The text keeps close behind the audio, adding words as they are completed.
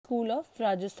school of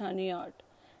Rajasthani art.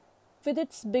 With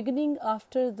its beginning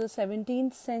after the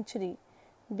 17th century,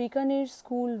 Bikaner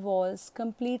school was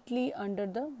completely under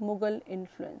the Mughal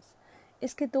influence.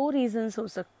 इसके दो reasons हो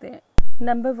सकते हैं.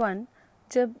 Number 1,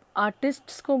 जब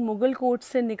artists को Mughal court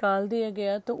से निकाल दिया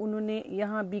गया तो उन्होंने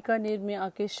यहाँ बीकानेर में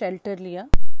आके शेल्टर लिया.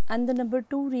 And the number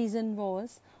 2 reason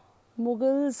was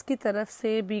Mughals की तरफ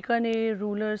से बीकानेर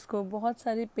रूलर्स को बहुत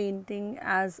सारी painting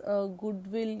as a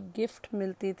goodwill gift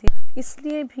मिलती थी,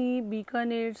 इसलिए भी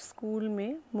बीकानेर स्कूल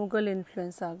में मुग़ल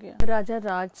इन्फ्लुएंस आ गया. राजा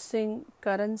Raj Singh,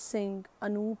 Karan Singh,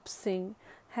 Anoop Singh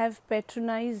have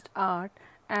patronised art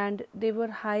and they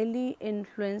were highly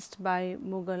influenced by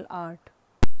Mughal art.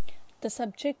 The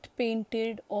subject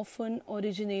painted often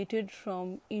originated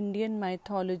from Indian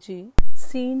mythology,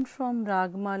 seen from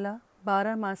Ragmala,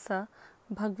 Baramasa,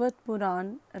 Bhagvat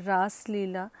Puran, Ras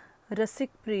Leela,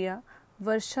 Rasik Priya,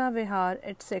 Varsha Vihar,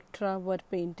 etc. were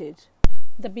painted.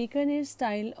 The Bikaner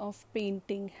style of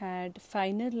painting had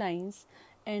finer lines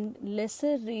and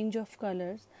lesser range of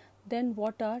colors than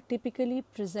what are typically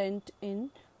present in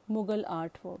Mughal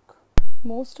artwork.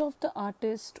 Most of the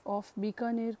artists of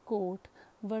Bikaner court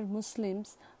were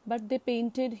Muslims, but they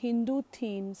painted Hindu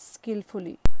themes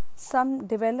skillfully. Some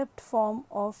developed form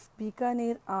of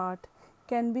Bikaner art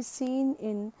can be seen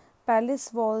in palace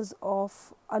walls of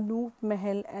Anup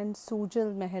Mahal and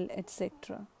Sujal Mahal,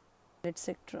 etc.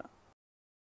 etc.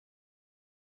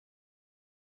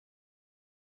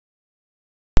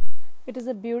 It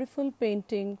is a beautiful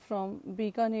painting from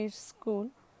Bikaner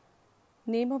school.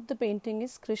 Name of the painting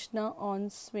is Krishna on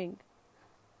Swing.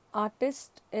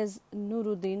 Artist is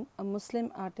Nuruddin, a Muslim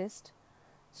artist.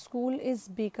 School is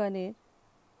Bikaner.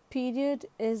 Period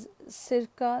is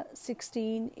circa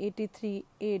 1683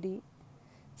 AD.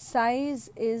 Size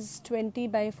is 20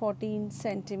 by 14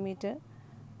 centimeter.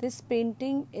 This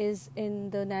painting is in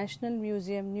the National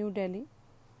Museum, New Delhi.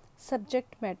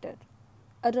 Subject matter: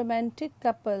 a romantic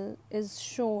couple is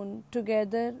shown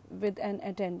together with an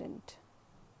attendant.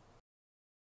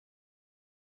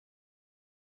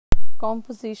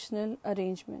 Compositional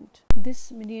arrangement. This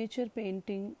miniature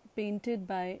painting, painted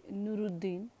by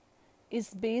Nuruddin, is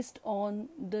based on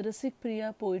the Rasik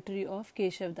Priya poetry of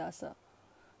Keshav Dasa,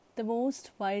 the most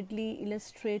widely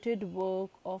illustrated work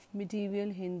of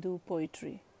medieval Hindu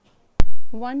poetry.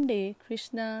 One day,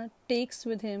 Krishna takes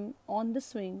with him on the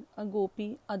swing a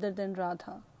gopi other than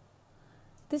Radha.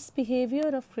 This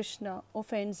behavior of Krishna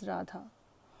offends Radha,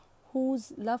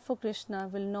 whose love for Krishna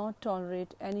will not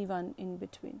tolerate anyone in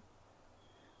between.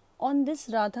 On this,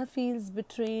 Radha feels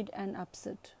betrayed and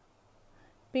upset.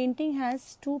 Painting has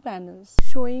two panels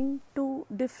showing two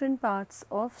different parts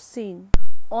of scene.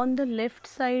 On the left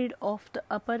side of the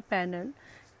upper panel,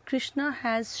 Krishna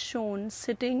has shown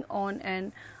sitting on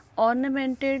an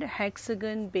ornamented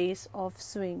hexagon base of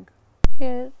swing.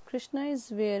 Here, Krishna is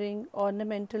wearing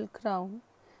ornamental crown.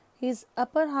 His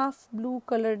upper half blue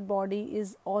colored body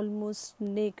is almost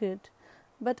naked,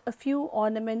 but a few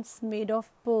ornaments made of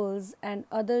pearls and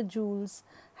other jewels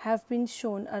have been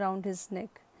shown around his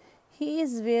neck. He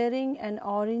is wearing an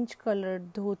orange colored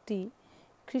dhoti.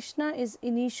 Krishna is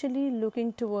initially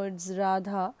looking towards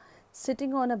Radha,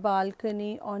 sitting on a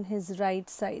balcony on his right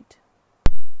side.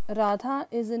 Radha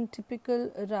is in typical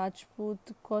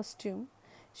Rajput costume.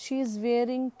 She is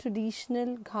wearing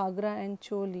traditional ghagra and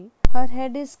choli. Her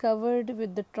head is covered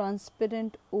with the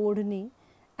transparent odhni,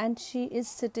 and she is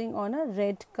sitting on a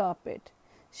red carpet.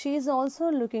 She is also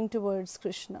looking towards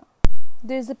Krishna.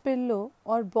 There is a pillow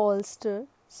or bolster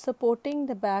supporting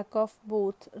the back of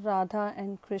both Radha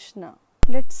and Krishna.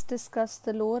 Let's discuss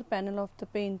the lower panel of the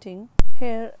painting.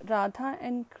 Here, Radha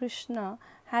and Krishna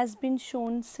has been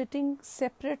shown sitting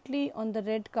separately on the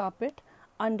red carpet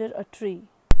under a tree.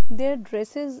 Their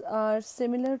dresses are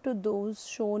similar to those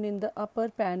shown in the upper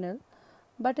panel,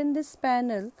 but in this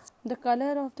panel, the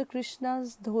color of the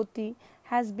Krishna's dhoti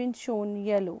has been shown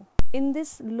yellow. In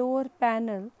this lower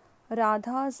panel,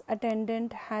 Radha's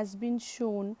attendant has been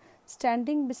shown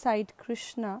standing beside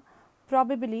Krishna.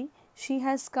 Probably she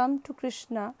has come to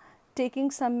Krishna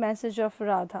taking some message of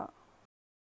Radha.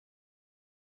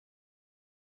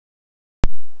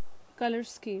 Color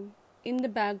scheme. In the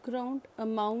background, a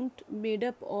mount made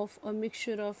up of a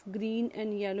mixture of green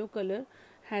and yellow color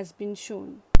has been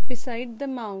shown. Beside the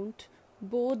mount,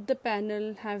 both the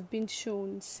panel have been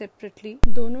shown separately.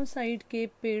 दोनों side के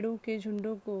पेड़ों के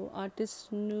झुंडों को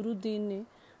artist Nooruddin ने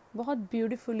बहुत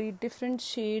beautifully different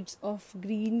shades of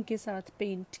green के साथ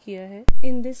पेंट किया है.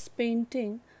 In this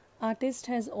painting, artist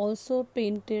has also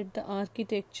painted the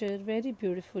architecture very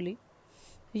beautifully.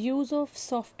 Use of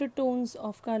softer tones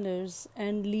of colors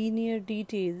and linear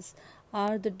details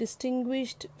are the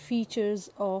distinguished features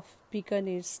of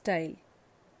Bikaner style.